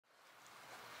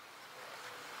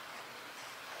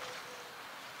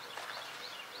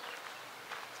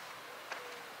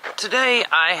Today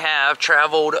I have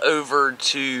traveled over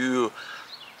to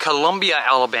Columbia,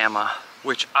 Alabama,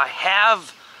 which I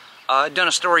have done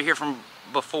a story here from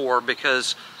before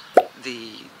because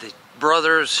the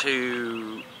brothers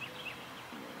who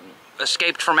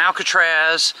escaped from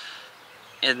Alcatraz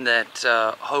in that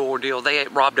whole ordeal, they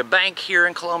robbed a bank here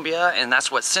in Columbia, and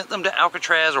that's what sent them to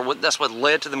Alcatraz, or that's what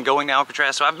led to them going to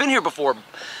Alcatraz. So I've been here before.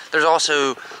 There's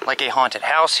also like a haunted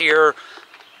house here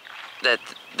that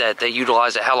they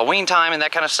utilize at Halloween time and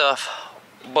that kind of stuff,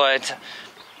 but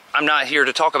I'm not here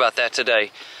to talk about that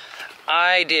today.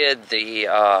 I did the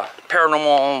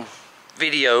paranormal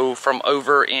video from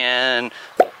over in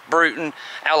Bruton,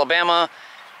 Alabama,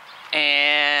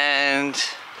 and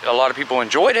a lot of people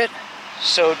enjoyed it.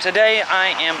 So today I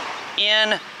am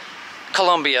in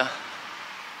Columbia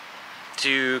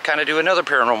to kind of do another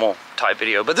paranormal type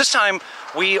video, but this time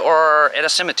we are at a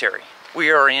cemetery. We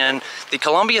are in the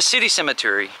Columbia City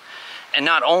Cemetery, and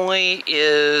not only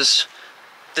is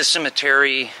the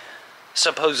cemetery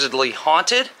supposedly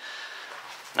haunted,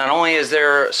 not only is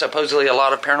there supposedly a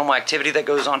lot of paranormal activity that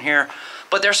goes on here,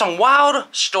 but there's some wild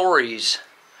stories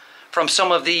from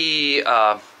some of the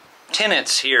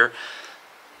tenants here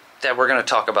that we're going to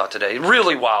talk about today.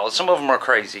 Really wild. Some of them are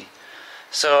crazy.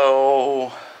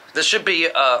 So this should be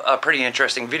a pretty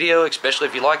interesting video, especially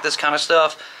if you like this kind of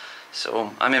stuff.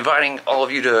 So I'm inviting all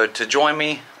of you to join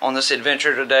me on this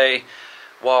adventure today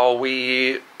while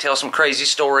we tell some crazy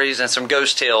stories and some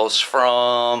ghost tales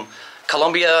from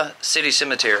Columbia City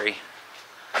Cemetery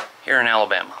here in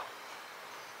Alabama.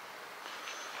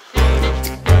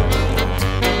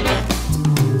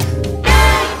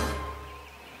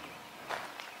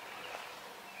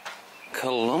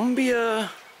 Columbia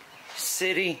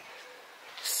City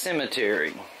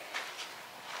Cemetery.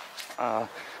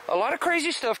 A lot of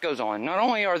crazy stuff goes on. Not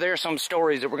only are there some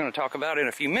stories that we're going to talk about in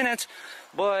a few minutes,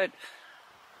 but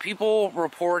people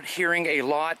report hearing a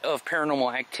lot of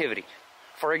paranormal activity.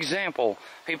 For example,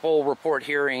 people report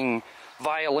hearing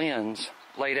violins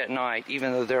late at night,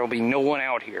 even though there will be no one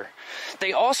out here.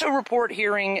 They also report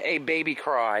hearing a baby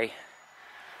cry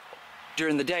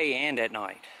during the day and at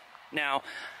night. Now,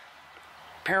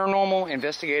 paranormal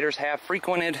investigators have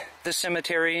frequented the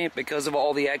cemetery because of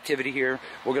all the activity here.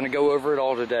 We're going to go over it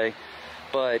all today,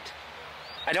 but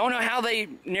I don't know how they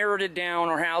narrowed it down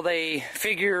or how they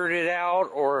figured it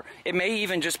out, or it may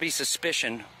even just be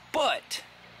suspicion, but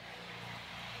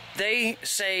they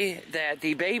say that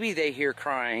the baby they hear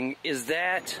crying is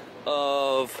that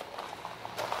of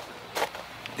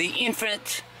the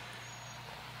infant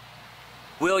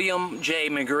William J.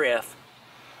 McGriff,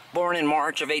 born in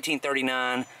March of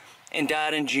 1839 and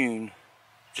died in June,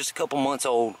 just a couple months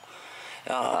old.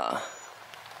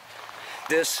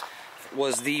 This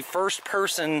was the first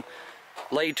person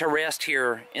laid to rest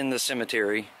here in the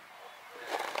cemetery,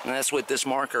 and that's what this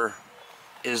marker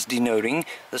is denoting.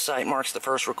 The site marks the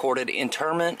first recorded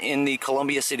interment in the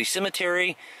Columbia City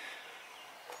Cemetery.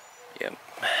 Yep.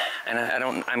 And I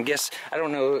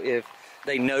don't know if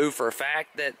they know for a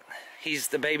fact that he's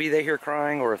the baby they hear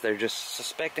crying, or if they're just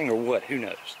suspecting, or what, who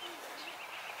knows.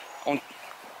 On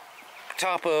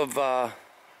top of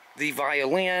the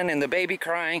violin and the baby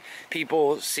crying,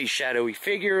 people see shadowy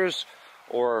figures,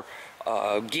 or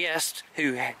guests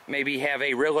who maybe have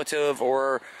a relative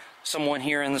or someone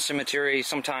here in the cemetery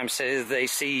sometimes says they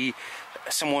see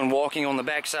someone walking on the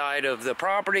backside of the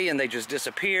property and they just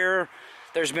disappear.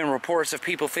 There's been reports of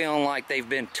people feeling like they've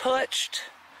been touched.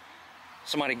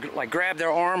 Somebody like grabbed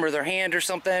their arm or their hand or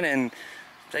something, and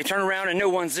they turn around and no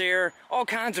one's there. All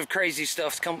kinds of crazy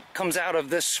stuff comes out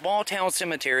of this small town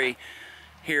cemetery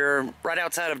here right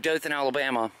outside of Dothan,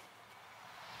 Alabama.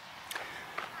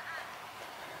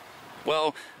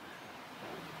 Well,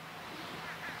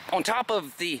 on top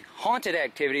of the haunted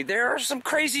activity, there are some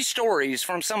crazy stories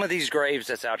from some of these graves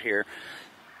that's out here,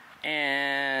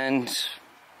 and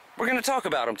we're going to talk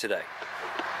about them today.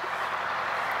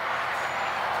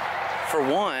 For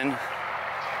one,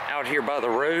 out here by the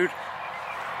road,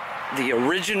 the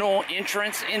original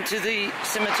entrance into the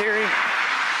cemetery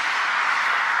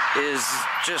is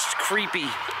just creepy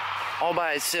all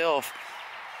by itself.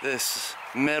 This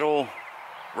metal,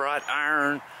 wrought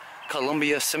iron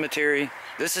Columbia Cemetery.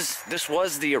 This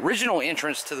was the original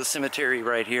entrance to the cemetery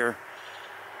right here.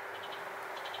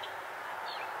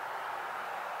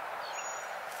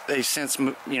 They since,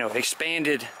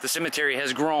 expanded. The cemetery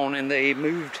has grown and they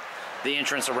moved the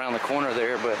entrance around the corner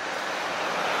there, but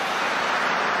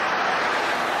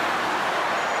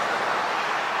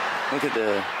look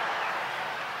at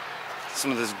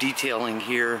some of this detailing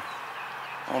here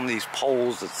on these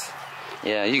poles. It's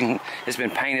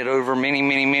been painted over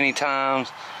many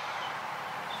times.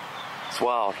 It's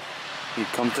wild. You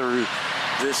come through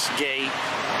this gate,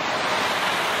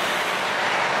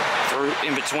 through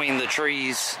in between the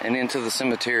trees and into the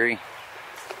cemetery.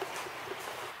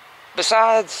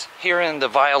 Besides hearing the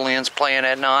violins playing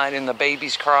at night and the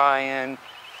babies crying,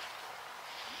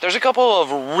 there's a couple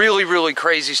of really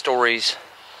crazy stories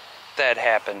that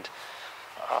happened.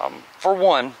 For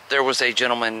one, there was a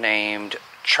gentleman named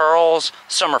Charles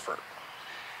Summerford.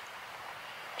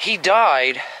 He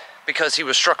died because he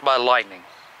was struck by lightning.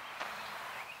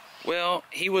 Well,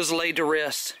 he was laid to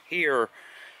rest here,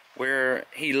 where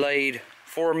he laid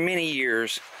for many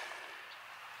years.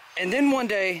 And then one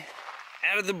day,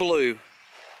 out of the blue,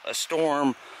 a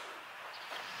storm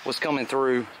was coming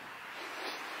through.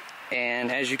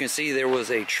 And as you can see, there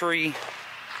was a tree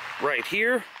right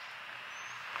here.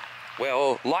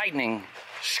 Well, lightning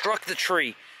struck the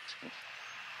tree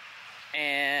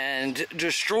and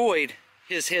destroyed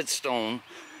his headstone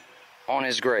on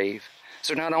his grave.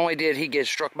 So not only did he get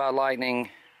struck by lightning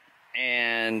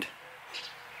and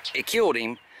it killed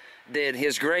him, then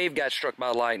his grave got struck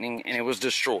by lightning and it was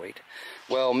destroyed.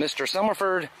 Well, Mr.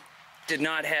 Summerford did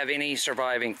not have any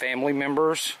surviving family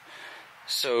members,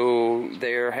 so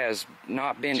there has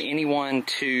not been anyone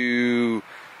to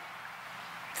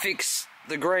fix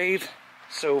the grave.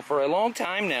 So for a long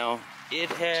time now,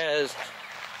 it has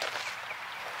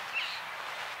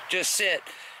just sit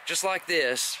just like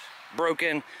this,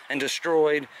 broken and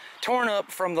destroyed, torn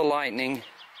up from the lightning.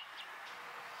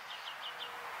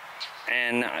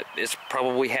 And it's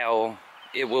probably how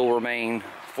it will remain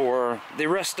for the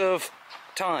rest of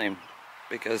time,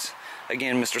 because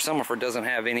again, Mr. Summerford doesn't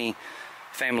have any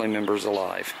family members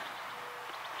alive.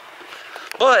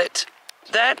 But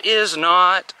that is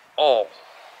not all.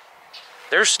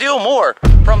 There's still more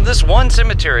from this one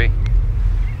cemetery.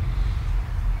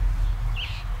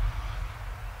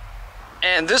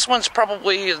 And this one's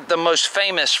probably the most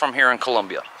famous from here in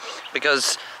Columbia,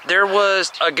 because there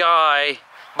was a guy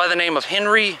by the name of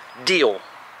Henry Deal.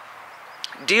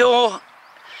 Deal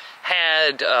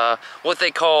had what they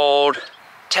called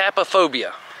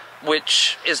tapophobia,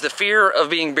 which is the fear of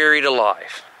being buried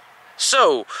alive.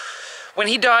 So, when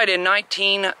he died in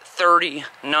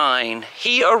 1939,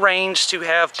 he arranged to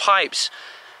have pipes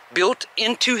built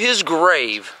into his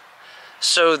grave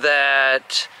so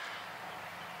that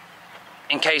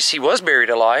in case he was buried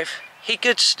alive, he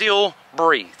could still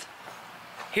breathe.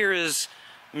 Here is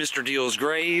Mr. Deal's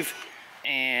grave,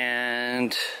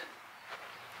 and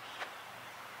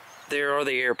there are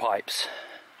the air pipes.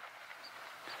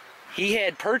 He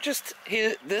had purchased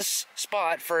this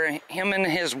spot for him and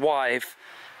his wife,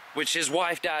 which his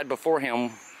wife died before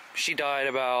him. She died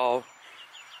about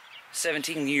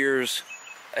 17 years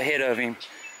ahead of him,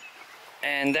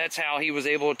 and that's how he was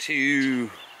able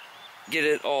to get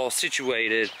it all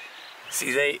situated.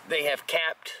 See, they have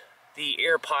capped the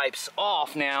air pipes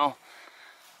off now,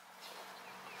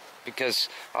 because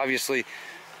obviously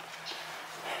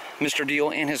Mr.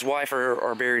 Deal and his wife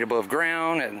are buried above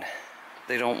ground, and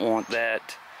they don't want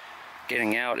that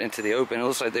getting out into the open. It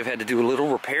looks like they've had to do a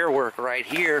little repair work right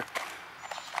here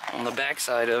on the back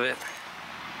side of it.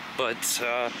 But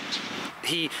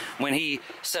when he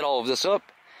set all of this up,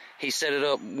 he set it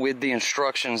up with the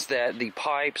instructions that the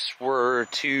pipes were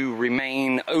to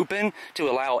remain open to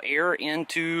allow air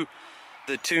into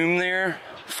the tomb there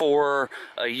for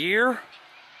a year,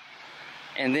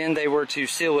 and then they were to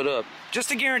seal it up, just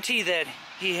to guarantee that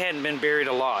he hadn't been buried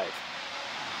alive.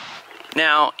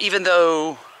 Now, even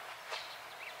though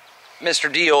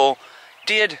Mr. Deal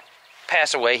did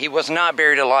pass away, he was not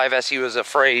buried alive as he was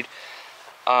afraid.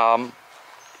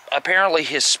 Apparently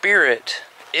his spirit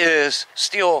is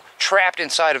still trapped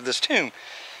inside of this tomb.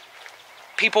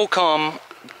 People come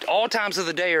all times of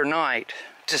the day or night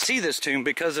to see this tomb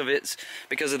because of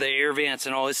the air vents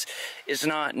and all this. It's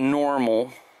not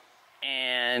normal,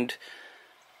 and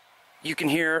you can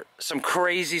hear some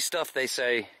crazy stuff, they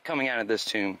say, coming out of this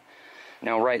tomb.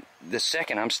 Now, right this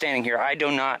second I'm standing here, I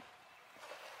do not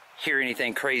hear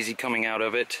anything crazy coming out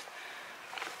of it,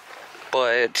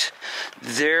 but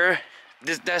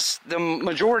that's the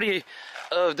majority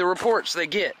of the reports they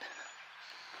get,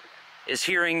 is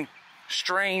hearing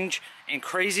strange and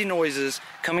crazy noises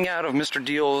coming out of Mr.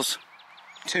 Deal's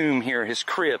tomb here, his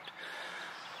crypt.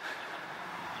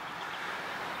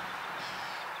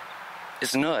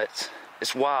 It's nuts.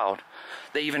 It's wild.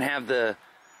 They even have the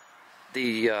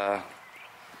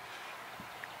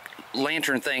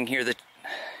lantern thing here that,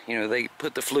 you know, they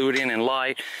put the fluid in and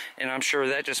light, and I'm sure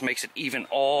that just makes it even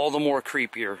all the more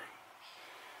creepier.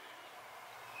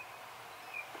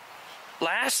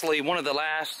 Lastly, one of the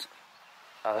last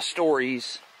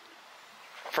stories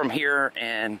from here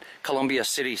in Columbia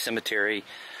City Cemetery,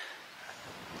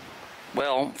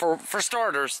 Well, for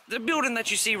starters, the building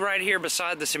that you see right here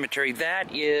beside the cemetery,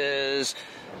 that is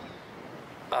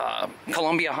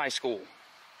Columbia High School.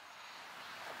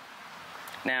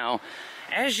 Now,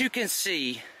 as you can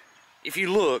see, if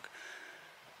you look,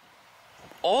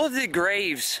 all of the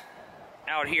graves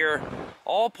out here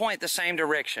all point the same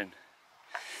direction.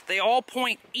 They all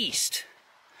point east.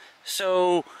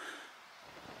 So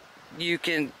you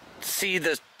can see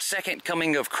the second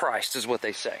coming of Christ, is what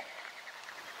they say.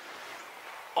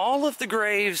 All of the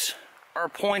graves are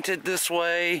pointed this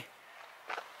way,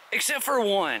 except for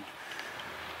one.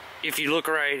 If you look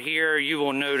right here, you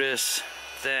will notice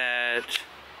that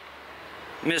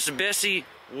Miss Bessie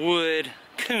Wood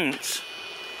Kuntz,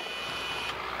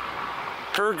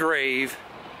 her grave,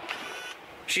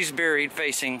 she's buried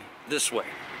facing this way.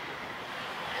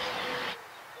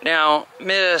 Now,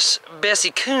 Miss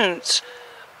Bessie Kuntz,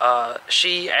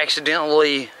 she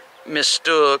accidentally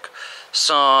mistook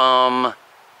some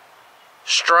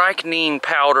strychnine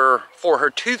powder for her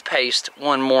toothpaste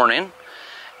one morning,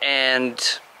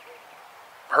 and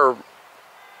her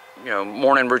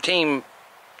morning routine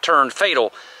turned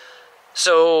fatal.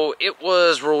 So it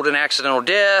was ruled an accidental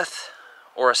death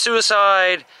or a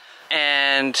suicide,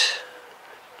 and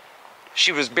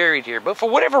she was buried here. But for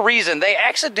whatever reason, they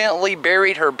accidentally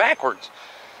buried her backwards.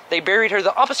 They buried her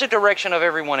the opposite direction of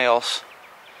everyone else.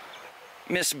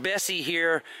 Miss Bessie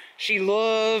here, she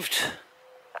loved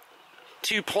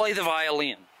to play the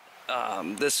violin.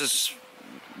 This is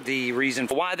the reason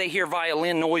why they hear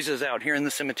violin noises out here in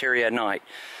the cemetery at night.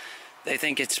 They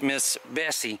think it's Miss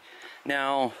Bessie.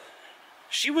 Now,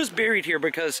 she was buried here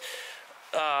because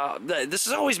this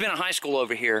has always been a high school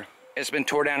over here. It's been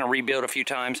torn down and rebuilt a few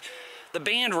times. The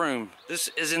band room, this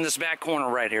is in this back corner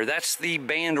right here. That's the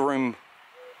band room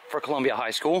for Columbia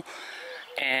High School.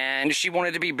 And she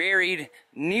wanted to be buried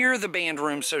near the band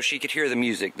room so she could hear the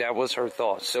music. That was her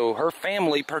thought. So her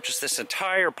family purchased this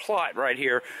entire plot right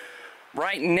here,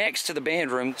 right next to the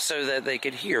band room, so that they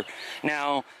could hear.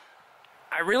 Now,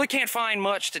 I really can't find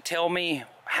much to tell me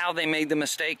how they made the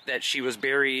mistake that she was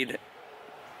buried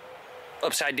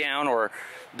upside down or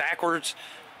backwards.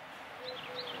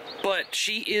 But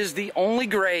she is the only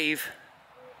grave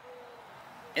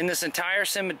in this entire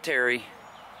cemetery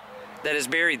that is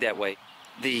buried that way.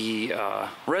 The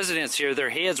residents here,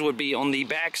 their heads would be on the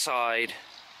back side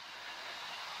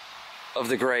of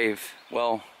the grave.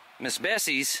 Well, Miss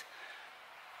Bessie's,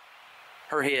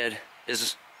 her head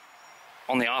is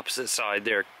on the opposite side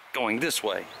there, going this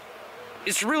way.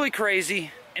 It's really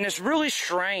crazy, and it's really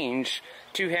strange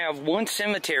to have one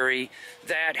cemetery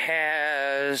that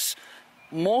has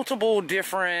multiple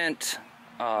different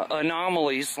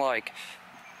anomalies, like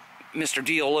Mr.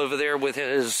 Deal over there with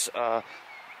his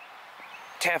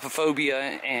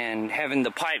taphophobia and having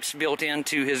the pipes built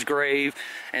into his grave,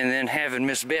 and then having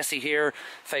Miss Bessie here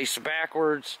face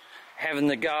backwards, having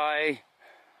the guy,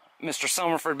 Mr.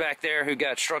 Summerford back there, who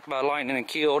got struck by lightning and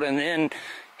killed, and then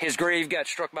his grave got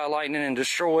struck by lightning and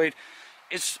destroyed.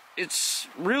 It's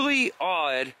really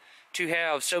odd to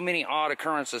have so many odd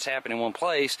occurrences happen in one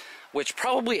place, which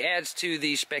probably adds to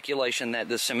the speculation that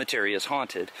the cemetery is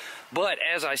haunted. But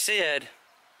as I said,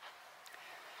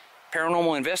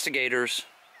 paranormal investigators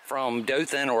from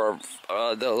Dothan or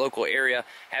the local area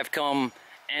have come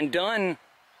and done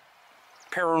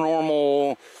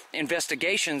paranormal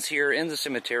investigations here in the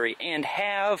cemetery and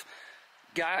have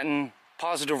gotten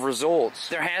positive results.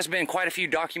 There has been quite a few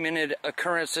documented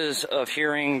occurrences of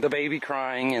hearing the baby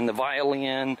crying and the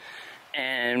violin,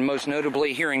 and most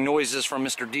notably hearing noises from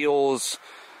Mr. Deal's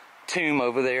tomb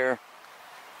over there.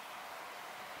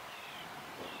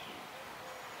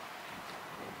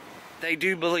 They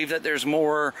do believe that there's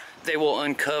more they will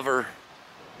uncover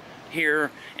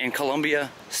here in Columbia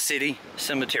City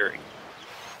Cemetery.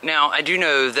 Now, I do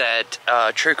know that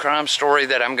a true crime story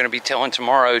that I'm going to be telling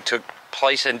tomorrow took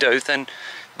place in Dothan,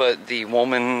 but the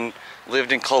woman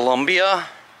lived in Columbia,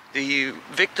 the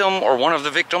victim, or one of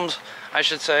the victims, I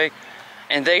should say,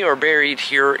 and they are buried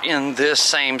here in this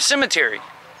same cemetery,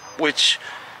 which,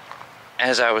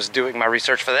 as I was doing my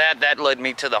research for that, that led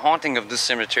me to the haunting of this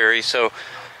cemetery. So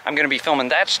I'm going to be filming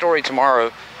that story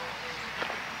tomorrow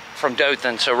from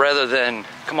Dothan. So rather than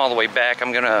come all the way back,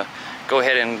 I'm going to go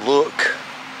ahead and look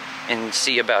and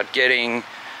see about getting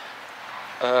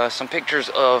some pictures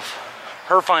of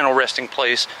her final resting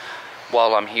place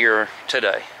while I'm here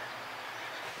today.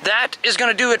 That is going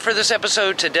to do it for this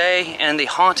episode today and the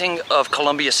haunting of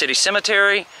Columbia City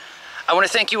Cemetery. I want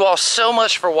to thank you all so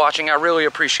much for watching. I really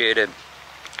appreciate it.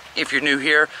 If you're new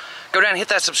here, go down and hit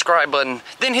that subscribe button,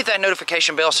 then hit that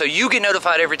notification bell so you get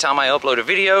notified every time I upload a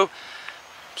video.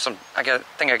 I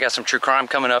think I got some true crime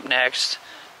coming up next.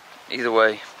 either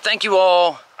way. Thank you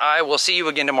all. I will see you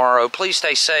again tomorrow. Please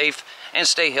stay safe and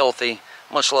stay healthy.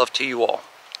 Much love to you all.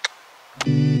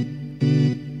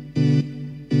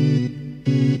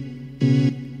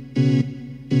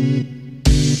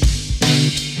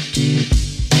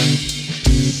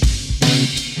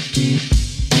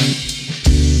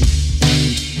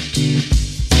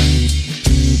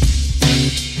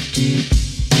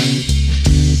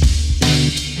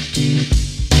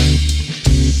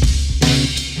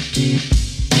 Thank you.